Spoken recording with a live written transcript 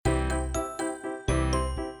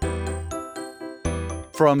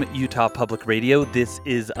From Utah Public Radio, this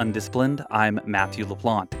is UnDisciplined. I'm Matthew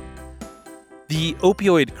LaPlante. The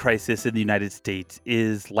opioid crisis in the United States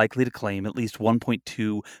is likely to claim at least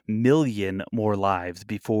 1.2 million more lives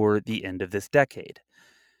before the end of this decade.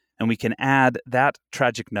 And we can add that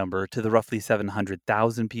tragic number to the roughly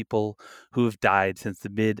 700,000 people who have died since the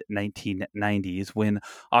mid-1990s when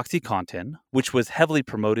OxyContin, which was heavily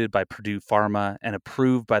promoted by Purdue Pharma and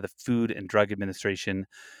approved by the Food and Drug Administration,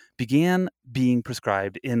 began being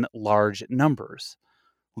prescribed in large numbers,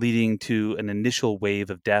 leading to an initial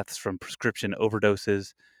wave of deaths from prescription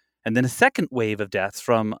overdoses, and then a second wave of deaths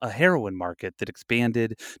from a heroin market that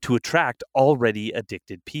expanded to attract already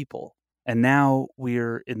addicted people. And now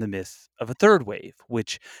we're in the midst of a third wave,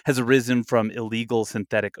 which has arisen from illegal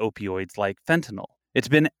synthetic opioids like fentanyl. It's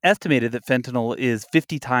been estimated that fentanyl is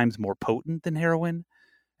 50 times more potent than heroin,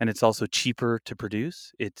 and it's also cheaper to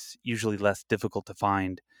produce. It's usually less difficult to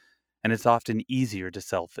find, and it's often easier to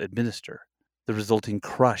self-administer. The resulting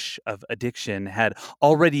crush of addiction had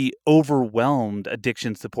already overwhelmed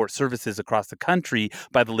addiction support services across the country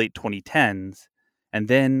by the late 2010s, and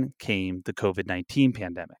then came the COVID-19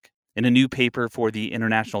 pandemic. In a new paper for the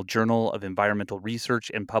International Journal of Environmental Research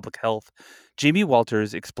and Public Health, Jamie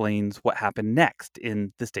Walters explains what happened next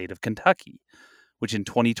in the state of Kentucky, which in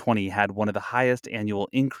 2020 had one of the highest annual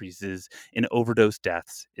increases in overdose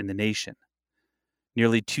deaths in the nation.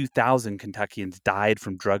 Nearly 2,000 Kentuckians died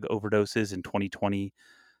from drug overdoses in 2020.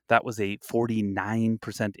 That was a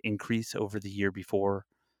 49% increase over the year before.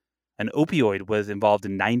 An opioid was involved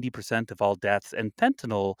in 90% of all deaths, and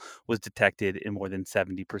fentanyl was detected in more than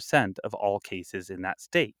 70% of all cases in that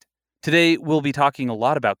state. Today, we'll be talking a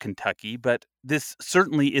lot about Kentucky, but this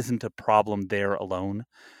certainly isn't a problem there alone.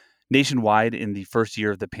 Nationwide, in the first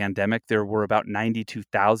year of the pandemic, there were about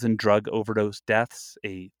 92,000 drug overdose deaths,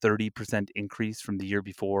 a 30% increase from the year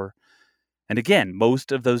before. And again,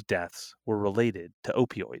 most of those deaths were related to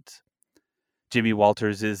opioids. Jamie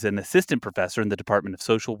Walters is an assistant professor in the Department of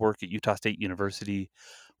Social Work at Utah State University,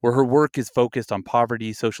 where her work is focused on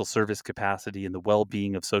poverty, social service capacity, and the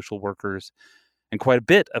well-being of social workers. And quite a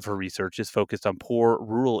bit of her research is focused on poor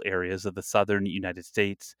rural areas of the southern United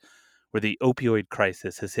States, where the opioid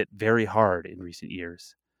crisis has hit very hard in recent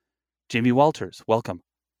years. Jamie Walters, welcome.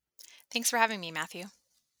 Thanks for having me, Matthew.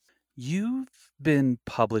 You've been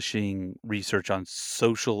publishing research on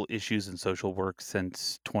social issues and social work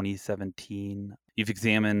since 2017. You've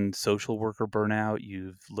examined social worker burnout.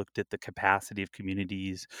 You've looked at the capacity of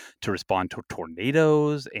communities to respond to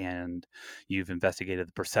tornadoes, and you've investigated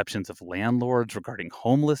the perceptions of landlords regarding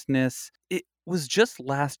homelessness. It was just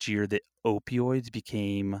last year that opioids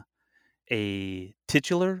became a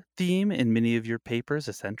titular theme in many of your papers,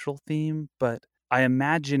 a central theme, but I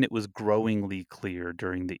imagine it was growingly clear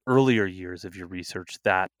during the earlier years of your research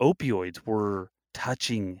that opioids were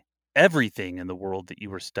touching everything in the world that you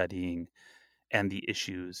were studying and the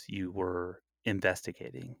issues you were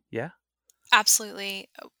investigating. Yeah? Absolutely.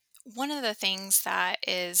 One of the things that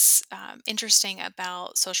is interesting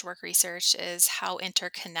about social work research is how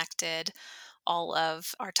interconnected all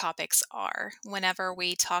of our topics are. Whenever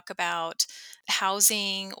we talk about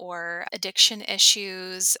housing or addiction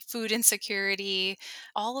issues, food insecurity,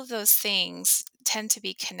 all of those things tend to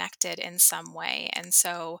be connected in some way. And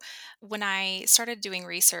so when I started doing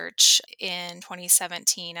research in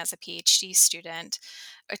 2017 as a PhD student,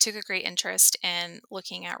 I took a great interest in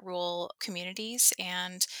looking at rural communities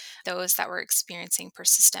and those that were experiencing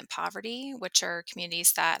persistent poverty, which are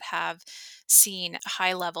communities that have seen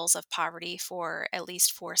high levels of poverty for at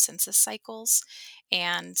least 4 census cycles.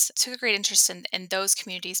 And took a great interest in those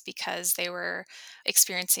communities because they were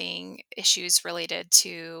experiencing issues related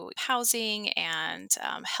to housing and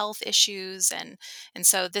health issues. And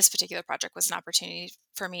so this particular project was an opportunity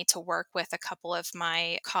for me to work with a couple of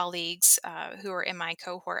my colleagues who were in my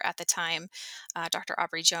cohort at the time, Dr.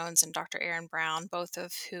 Aubrey Jones and Dr. Aaron Brown, both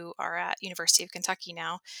of who are at University of Kentucky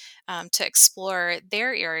now, to explore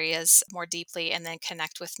their areas more deeply and then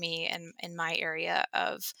connect with me in my area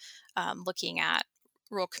of looking at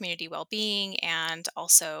rural community well-being and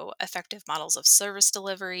also effective models of service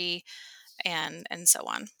delivery and so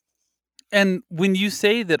on. And when you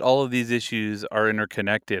say that all of these issues are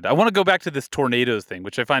interconnected, I want to go back to this tornadoes thing,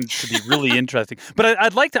 which I find to be really interesting. But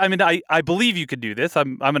I'd like to. I mean, I believe you could do this.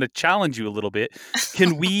 I'm going to challenge you a little bit.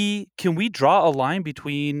 Can we draw a line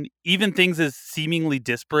between even things as seemingly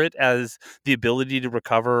disparate as the ability to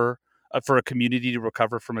recover for a community to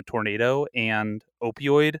recover from a tornado and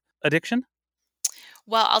opioid addiction?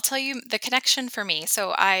 Well, I'll tell you the connection for me.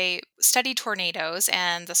 So I studied tornadoes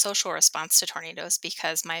and the social response to tornadoes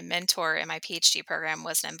because my mentor in my PhD program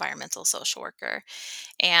was an environmental social worker.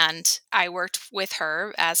 And I worked with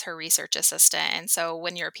her as her research assistant. And so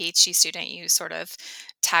when you're a PhD student, you sort of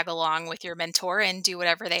tag along with your mentor and do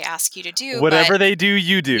whatever they ask you to do. But Whatever they do,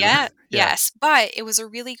 you do. yeah, Yeah. yes, but it was a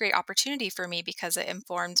really great opportunity for me because it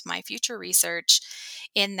informed my future research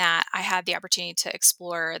in that I had the opportunity to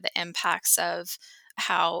explore the impacts of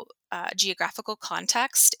how geographical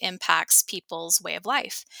context impacts people's way of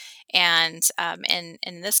life, and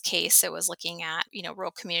in this case, it was looking at rural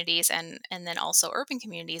communities and then also urban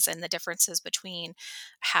communities and the differences between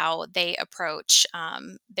how they approach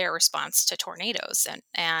their response to tornadoes,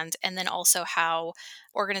 and then also how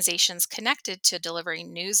organizations connected to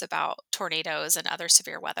delivering news about tornadoes and other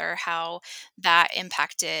severe weather, how that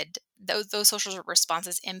impacted those social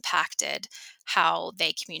responses impacted how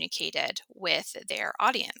they communicated with their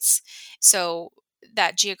audience. So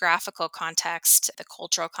that geographical context, the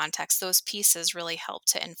cultural context, those pieces really help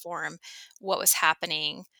to inform what was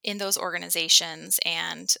happening in those organizations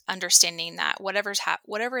and understanding that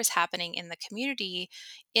whatever is happening in the community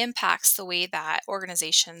impacts the way that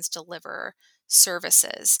organizations deliver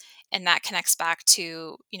services. And that connects back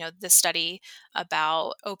to the study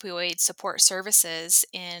about opioid support services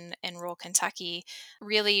in rural Kentucky.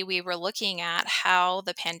 Really, we were looking at how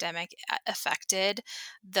the pandemic affected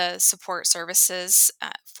the support services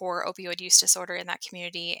for opioid use disorder in that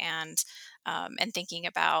community, and thinking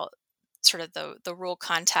about sort of the rural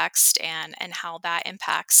context and how that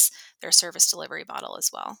impacts their service delivery model as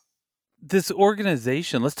well. This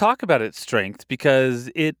organization, let's talk about its strengths because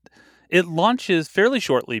it launches fairly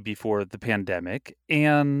shortly before the pandemic.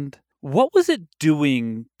 And what was it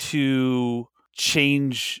doing to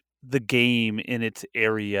change the game in its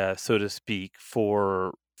area, so to speak,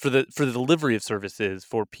 for the delivery of services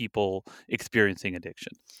for people experiencing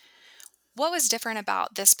addiction? What was different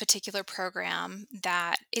about this particular program,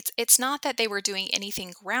 that it's not that they were doing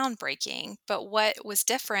anything groundbreaking, but what was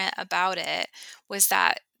different about it was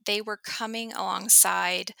that they were coming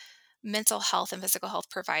alongside mental health and physical health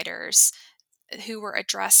providers who were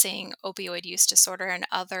addressing opioid use disorder and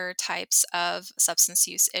other types of substance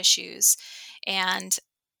use issues, and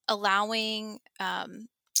allowing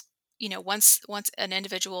once an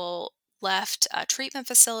individual left a treatment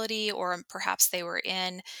facility, or perhaps they were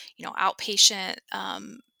in outpatient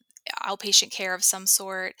outpatient care of some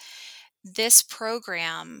sort, this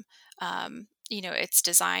program, it's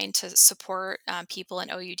designed to support people in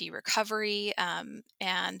OUD recovery,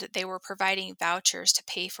 and they were providing vouchers to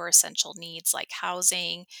pay for essential needs like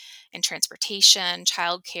housing and transportation,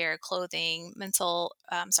 childcare, clothing, medical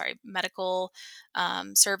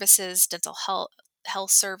services, dental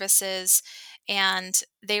health services, and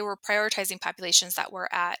they were prioritizing populations that were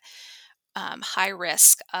at high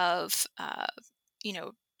risk of you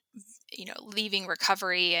know leaving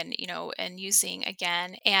recovery and and using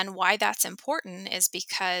again. And why that's important is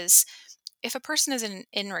because if a person is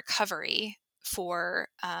in recovery for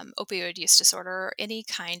opioid use disorder or any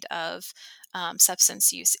kind of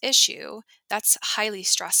substance use issue, that's highly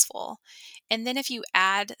stressful. And then if you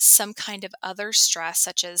add some kind of other stress,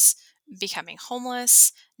 such as becoming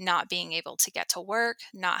homeless, not being able to get to work,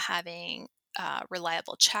 not having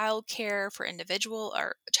reliable childcare for individual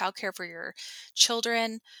or childcare for your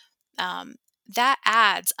children, um, that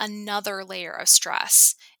adds another layer of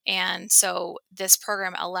stress. And so this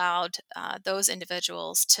program allowed those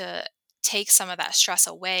individuals to take some of that stress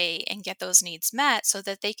away and get those needs met so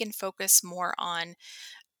that they can focus more on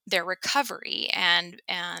their recovery and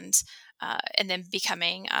then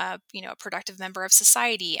becoming a productive member of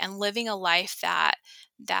society and living a life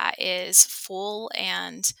that is full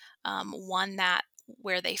and one that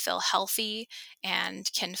where they feel healthy and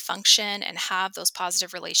can function and have those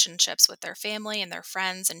positive relationships with their family and their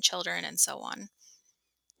friends and children and so on.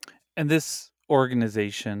 And this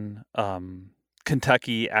organization,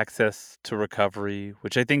 Kentucky Access to Recovery,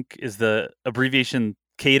 which I think is the abbreviation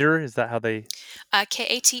CATER, is that how they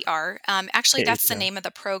KATR. Actually, that's the KATR? name of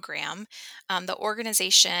the program. The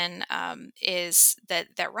organization is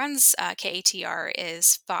that runs KATR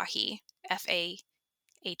is FAHE,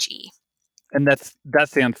 FAHE. And that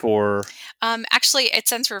stands for. Actually, it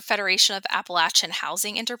stands for Federation of Appalachian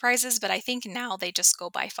Housing Enterprises, but I think now they just go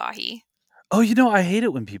by FAHE. Oh, I hate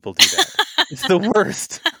it when people do that. It's the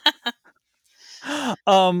worst.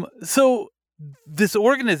 So this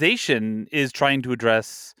organization is trying to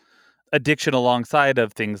address addiction alongside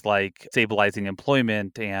of things like stabilizing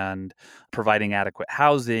employment and providing adequate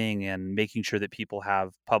housing and making sure that people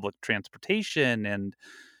have public transportation. And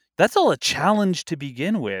that's all a challenge to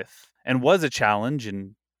begin with. and was a challenge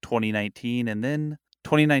in 2019. And then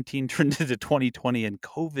 2019 turned into 2020 and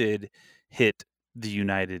COVID hit the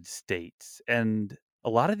United States. And a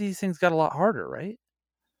lot of these things got a lot harder, right?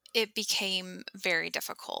 It became very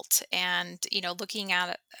difficult. And, looking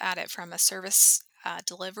at it from a service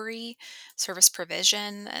delivery, service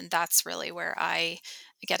provision, and that's really where I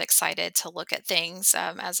get excited to look at things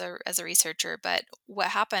as a researcher. But what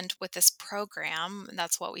happened with this program, and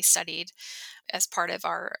that's what we studied as part of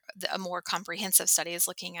a more comprehensive study, is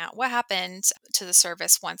looking at what happened to the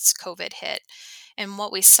service once COVID hit. And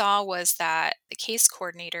what we saw was that the case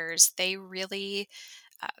coordinators, they really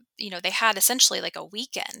uh, they had essentially like a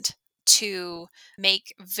weekend to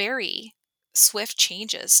make very swift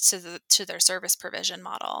changes to their service provision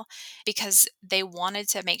model, because they wanted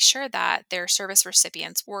to make sure that their service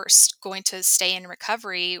recipients were going to stay in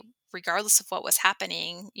recovery regardless of what was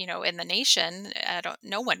happening, in the nation.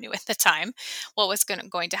 No one knew at the time what was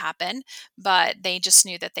going to happen, but they just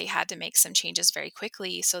knew that they had to make some changes very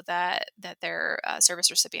quickly so that their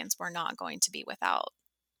service recipients were not going to be without.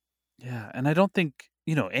 Yeah, and I don't think,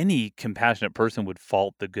 any compassionate person would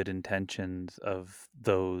fault the good intentions of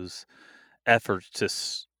those efforts to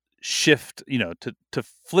shift, to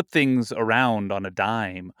flip things around on a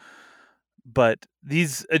dime. But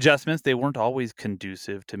these adjustments, they weren't always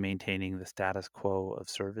conducive to maintaining the status quo of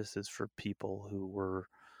services for people who were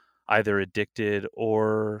either addicted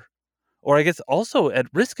or I guess also at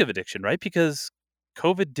risk of addiction, right? Because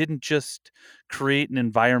COVID didn't just create an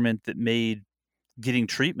environment that made getting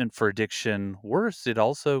treatment for addiction worse. It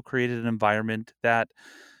also created an environment that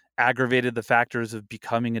aggravated the factors of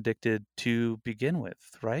becoming addicted to begin with,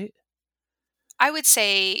 right? I would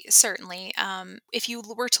say certainly, if you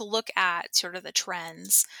were to look at sort of the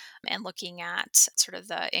trends and looking at sort of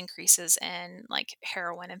the increases in like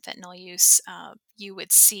heroin and fentanyl use, you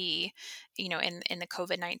would see, in the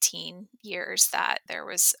COVID-19 years, that there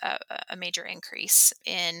was a major increase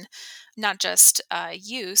in not just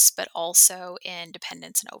use, but also in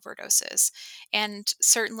dependence and overdoses. And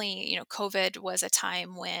certainly, COVID was a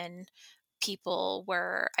time when people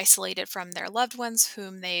were isolated from their loved ones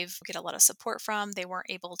whom they've get a lot of support from. They weren't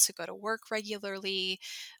able to go to work regularly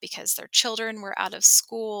because their children were out of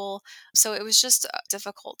school. So it was just a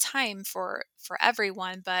difficult time for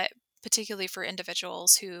everyone, but particularly for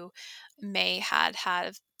individuals who may had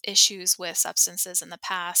issues with substances in the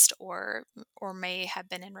past, or may have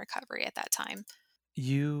been in recovery at that time.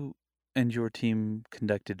 You and your team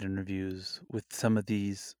conducted interviews with some of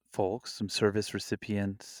these folks, some service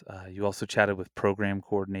recipients. You also chatted with program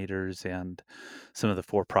coordinators and some of the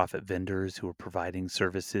for profit vendors who were providing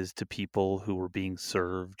services to people who were being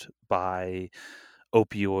served by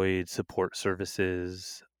opioid support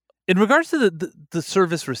services. In regards to the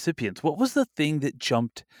service recipients, what was the thing that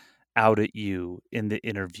jumped out at you in the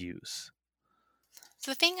interviews?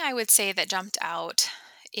 The thing I would say that jumped out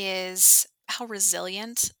is how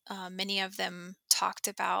resilient. Many of them talked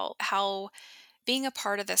about how being a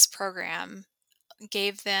part of this program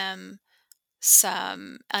gave them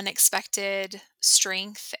some unexpected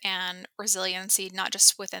strength and resiliency, not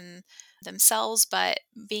just within themselves, but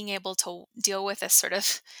being able to deal with this sort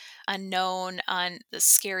of the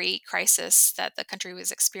scary crisis that the country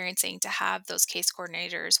was experiencing, to have those case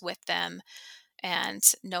coordinators with them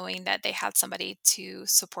and knowing that they had somebody to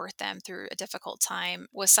support them through a difficult time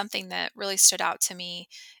was something that really stood out to me.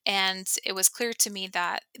 And it was clear to me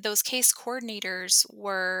that those case coordinators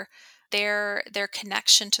were their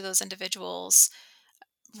connection to those individuals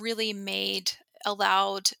really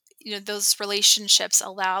allowed those relationships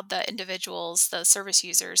allowed the individuals, the service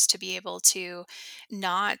users, to be able to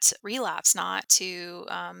not relapse, not to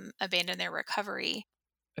abandon their recovery.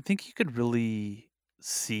 I think you could really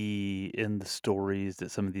see in the stories that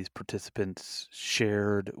some of these participants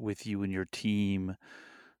shared with you and your team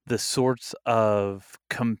the sorts of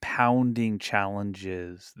compounding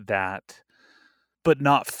challenges that, but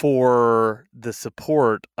not for the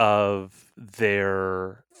support of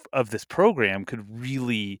this program, could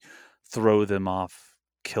really throw them off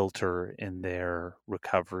kilter in their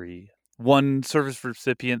recovery. One service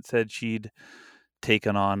recipient said she'd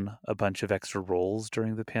taken on a bunch of extra roles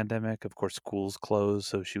during the pandemic. Of course, schools closed,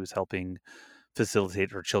 so she was helping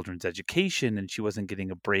facilitate her children's education, and she wasn't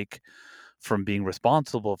getting a break from being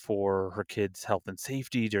responsible for her kids' health and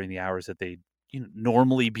safety during the hours that they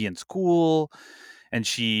normally be in school. And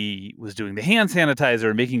she was doing the hand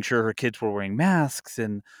sanitizer, making sure her kids were wearing masks.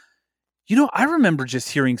 And I remember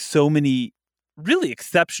just hearing so many really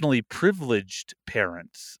exceptionally privileged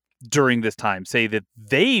parents during this time say that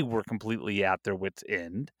they were completely at their wits'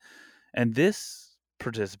 end. And this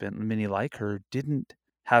participant, and many like her, didn't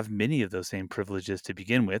have many of those same privileges to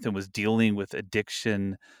begin with and was dealing with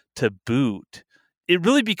addiction to boot. It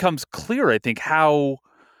really becomes clear, I think, how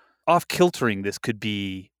off-kiltering this could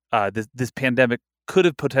be, this pandemic could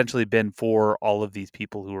have potentially been for all of these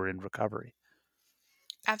people who are in recovery.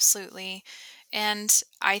 Absolutely. And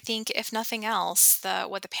I think if nothing else, the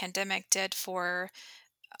what the pandemic did for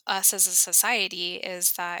us as a society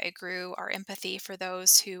is that it grew our empathy for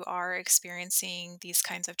those who are experiencing these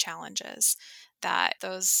kinds of challenges. That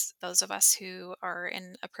those of us who are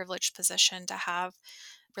in a privileged position to have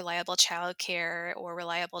reliable childcare or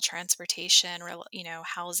reliable transportation,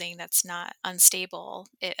 housing that's not unstable,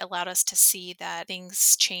 it allowed us to see that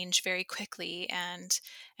things change very quickly, and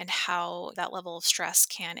how that level of stress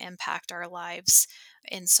can impact our lives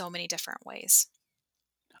in so many different ways.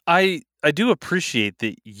 I do appreciate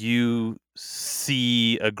that you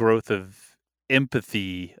see a growth of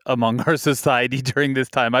empathy among our society during this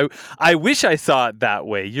time. I wish I saw it that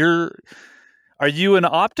way. Are you an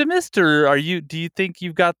optimist, or do you think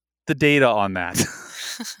you've got the data on that?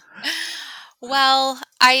 Well,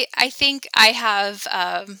 I think I have.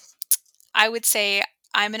 I would say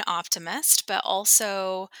I'm an optimist, but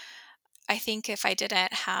also I think if I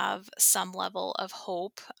didn't have some level of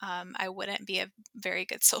hope, I wouldn't be a very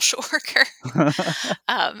good social worker.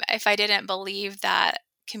 If I didn't believe that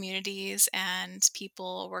communities and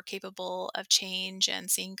people were capable of change and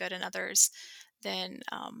seeing good in others, then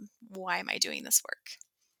why am I doing this work?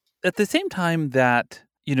 At the same time that,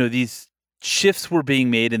 these shifts were being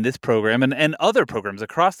made in this program and other programs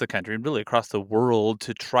across the country and really across the world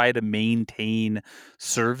to try to maintain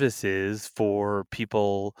services for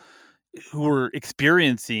people who are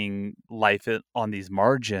experiencing life on these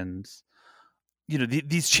margins,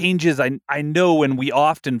 these changes, I know, and we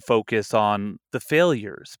often focus on the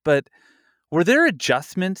failures, but were there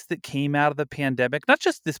adjustments that came out of the pandemic? Not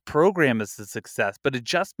just this program as a success, but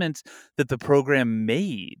adjustments that the program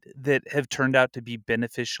made that have turned out to be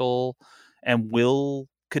beneficial and will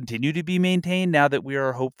continue to be maintained now that we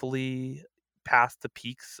are hopefully past the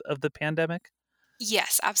peaks of the pandemic?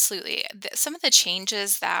 Yes, absolutely. Some of the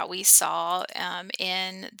changes that we saw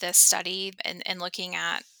in this study, and looking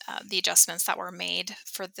at the adjustments that were made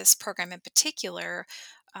for this program in particular,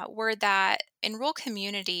 were that in rural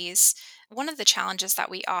communities, one of the challenges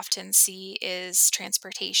that we often see is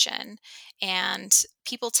transportation. And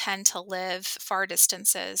people tend to live far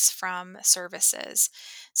distances from services.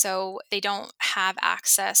 So they don't have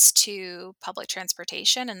access to public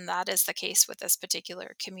transportation. And that is the case with this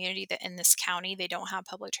particular community, that in this county, they don't have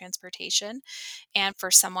public transportation. And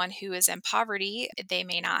for someone who is in poverty, they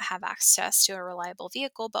may not have access to a reliable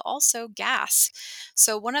vehicle, but also gas.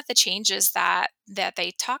 So one of the changes that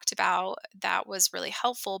they talked about that was really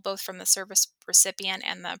helpful, both from the service recipient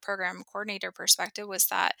and the program coordinator perspective, was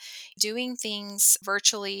that doing things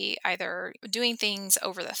virtually, either doing things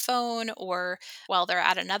over the phone or while they're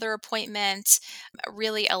at another appointment,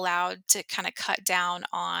 really allowed to kind of cut down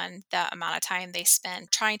on the amount of time they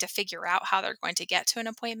spend trying to figure out how they're going to get to an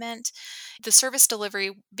appointment. The service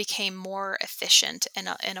delivery became more efficient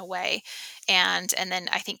in a way, and then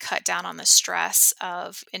I think cut down on the stress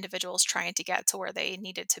of individuals trying to get to where they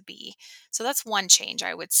needed to be. So that's one change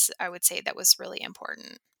I would say that was really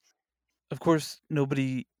important. Of course,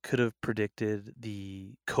 nobody could have predicted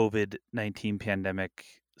the COVID-19 pandemic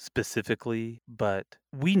specifically, but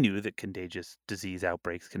we knew that contagious disease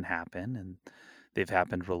outbreaks can happen, and they've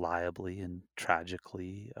happened reliably and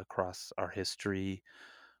tragically across our history.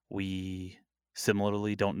 We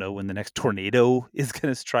similarly don't know when the next tornado is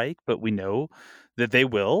going to strike, but we know that they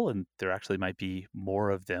will, and there actually might be more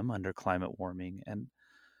of them under climate warming. And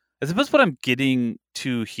I suppose what I'm getting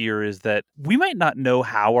to here is that we might not know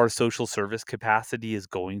how our social service capacity is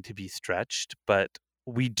going to be stretched, but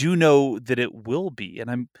we do know that it will be.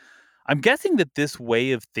 And I'm guessing that this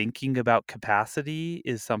way of thinking about capacity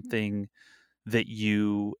is something that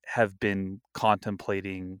you have been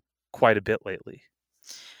contemplating quite a bit lately.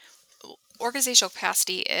 Organizational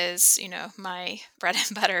capacity is, my bread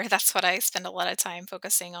and butter. That's what I spend a lot of time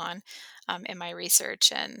focusing on in my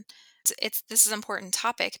research. And this is an important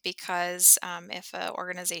topic because if an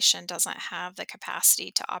organization doesn't have the capacity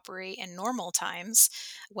to operate in normal times,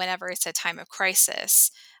 whenever it's a time of crisis,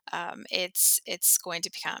 it's going to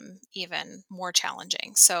become even more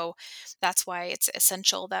challenging. So that's why it's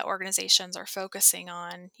essential that organizations are focusing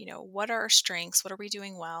on, what are our strengths, what are we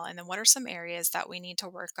doing well, and then what are some areas that we need to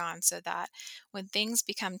work on, so that when things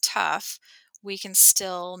become tough, we can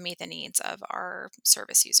still meet the needs of our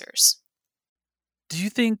service users. Do you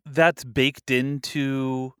think that's baked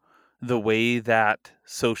into the way that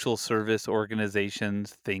social service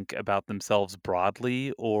organizations think about themselves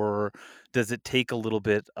broadly, or does it take a little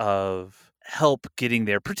bit of help getting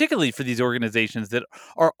there, particularly for these organizations that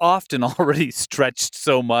are often already stretched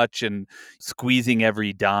so much and squeezing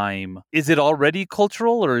every dime? Is it already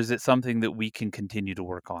cultural, or is it something that we can continue to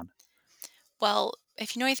work on? Well,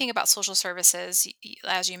 if you know anything about social services,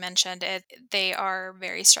 as you mentioned, they are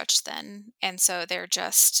very stretched thin, and so they're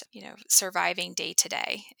just surviving day to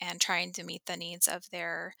day and trying to meet the needs of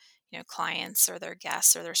their clients or their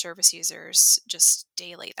guests or their service users just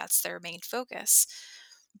daily. That's their main focus.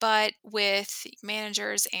 But with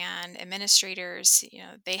managers and administrators,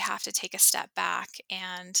 they have to take a step back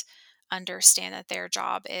and understand that their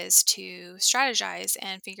job is to strategize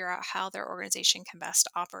and figure out how their organization can best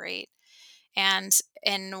operate. And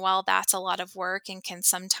while that's a lot of work and can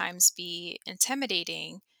sometimes be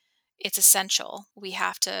intimidating, it's essential. We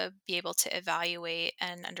have to be able to evaluate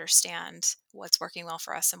and understand what's working well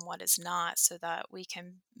for us and what is not, so that we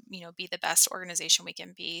can, be the best organization we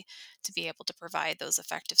can be to be able to provide those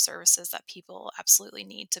effective services that people absolutely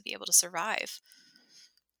need to be able to survive.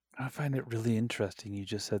 I find it really interesting. You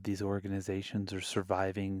just said these organizations are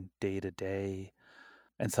surviving day to day,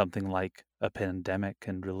 and something like a pandemic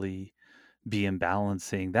can really be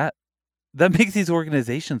imbalancing. That makes these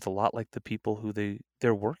organizations a lot like the people who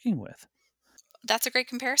they're working with. That's a great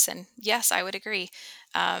comparison. Yes, I would agree.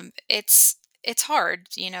 It's hard,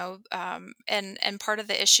 and part of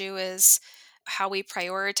the issue is how we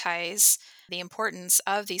prioritize the importance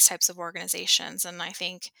of these types of organizations. And I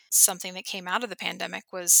think something that came out of the pandemic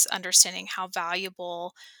was understanding how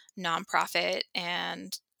valuable nonprofit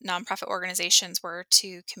and nonprofit organizations were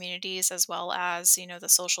to communities, as well as the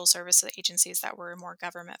social service agencies that were more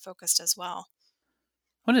government focused as well.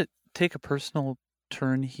 I want to take a personal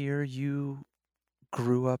turn here. You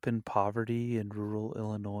grew up in poverty in rural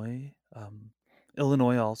Illinois.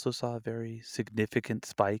 Illinois also saw a very significant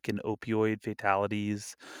spike in opioid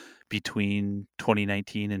fatalities between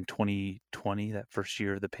 2019 and 2020, that first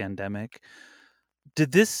year of the pandemic.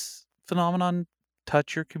 Did this phenomenon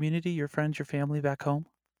touch your community, your friends, your family back home?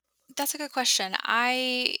 That's a good question.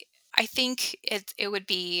 I think it would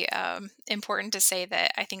be important to say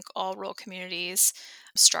that I think all rural communities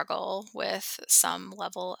struggle with some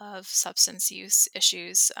level of substance use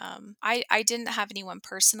issues. I didn't have anyone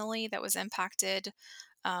personally that was impacted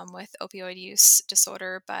with opioid use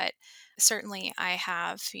disorder, but certainly I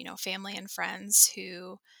have family and friends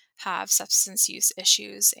who have substance use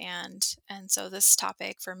issues, and so this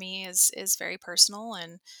topic for me is very personal.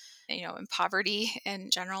 And poverty in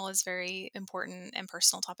general is very important and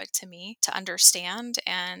personal topic to me to understand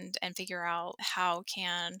and figure out how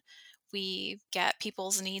can we get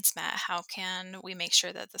people's needs met. How can we make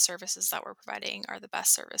sure that the services that we're providing are the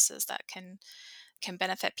best services that can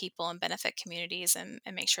benefit people and benefit communities, and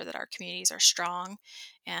make sure that our communities are strong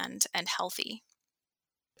and healthy.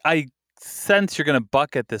 I sense you're gonna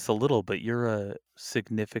buck at this a little, but you're a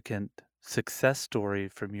significant success story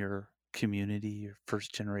from your community, your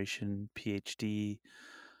first generation PhD.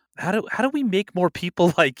 How do we make more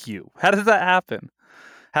people like you? How does that happen?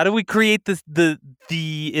 How do we create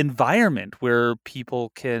the environment where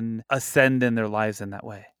people can ascend in their lives in that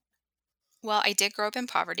way? Well, I did grow up in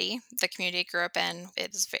poverty. The community I grew up in,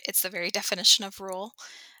 it's the very definition of rural.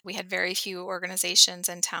 We had very few organizations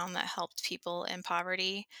in town that helped people in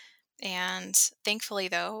poverty. And thankfully,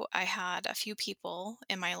 though, I had a few people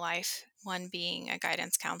in my life, one being a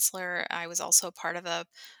guidance counselor. I was also part of a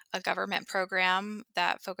government program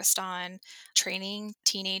that focused on training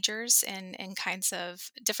teenagers in kinds of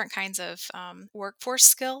different kinds of workforce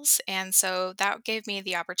skills. And so that gave me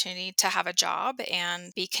the opportunity to have a job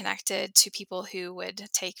and be connected to people who would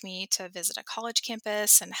take me to visit a college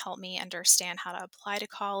campus and help me understand how to apply to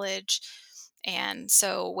college. And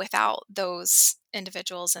so without those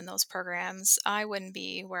individuals and those programs, I wouldn't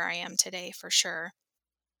be where I am today for sure.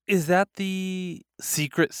 Is that the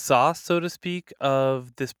secret sauce, so to speak,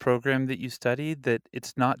 of this program that you studied? That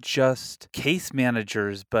it's not just case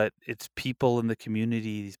managers, but it's people in the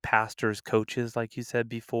community, these pastors, coaches, like you said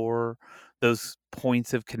before, those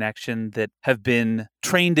points of connection that have been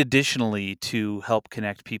trained additionally to help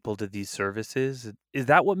connect people to these services. Is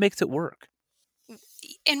that what makes it work?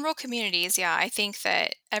 In rural communities, yeah, I think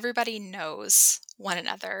that everybody knows one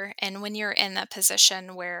another. And when you're in a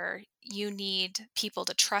position where you need people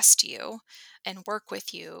to trust you and work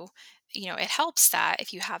with you, it helps that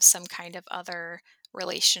if you have some kind of other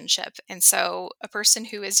relationship. And so a person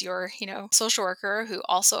who is your, social worker who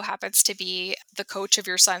also happens to be the coach of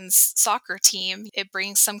your son's soccer team, it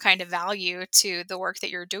brings some kind of value to the work that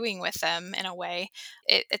you're doing with them in a way.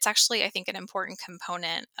 It's actually, I think, an important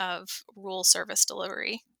component of rural service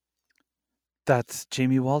delivery. That's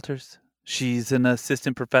Jamie Walters. She's an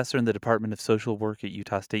assistant professor in the Department of Social Work at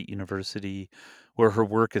Utah State University, where her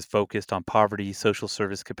work is focused on poverty, social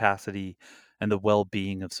service capacity, and the well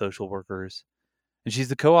being of social workers. And she's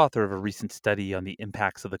the co author of a recent study on the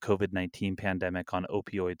impacts of the COVID-19 pandemic on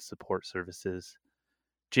opioid support services.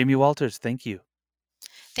 Jamie Walters, thank you.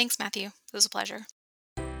 Thanks, Matthew. It was a pleasure.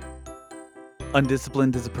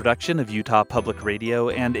 UnDisciplined is a production of Utah Public Radio,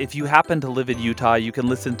 and if you happen to live in Utah, you can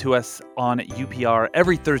listen to us on UPR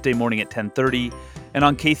every Thursday morning at 10:30 and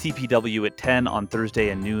on KCPW at 10 on Thursday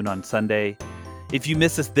and noon on Sunday. If you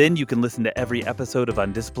miss us then, you can listen to every episode of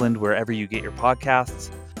UnDisciplined wherever you get your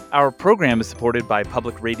podcasts. Our program is supported by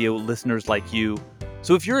public radio listeners like you.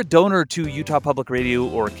 So if you're a donor to Utah Public Radio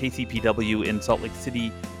or KCPW in Salt Lake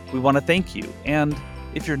City, we want to thank you. And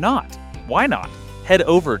if you're not, why not? Head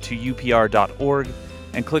over to upr.org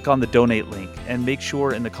and click on the donate link and make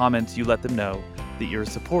sure in the comments you let them know that you're a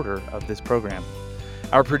supporter of this program.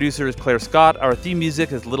 Our producer is Claire Scott. Our theme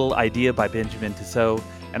music is Little Idea by Benjamin Tissot.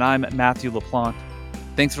 And I'm Matthew LaPlante.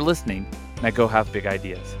 Thanks for listening. Now go have big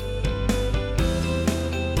ideas.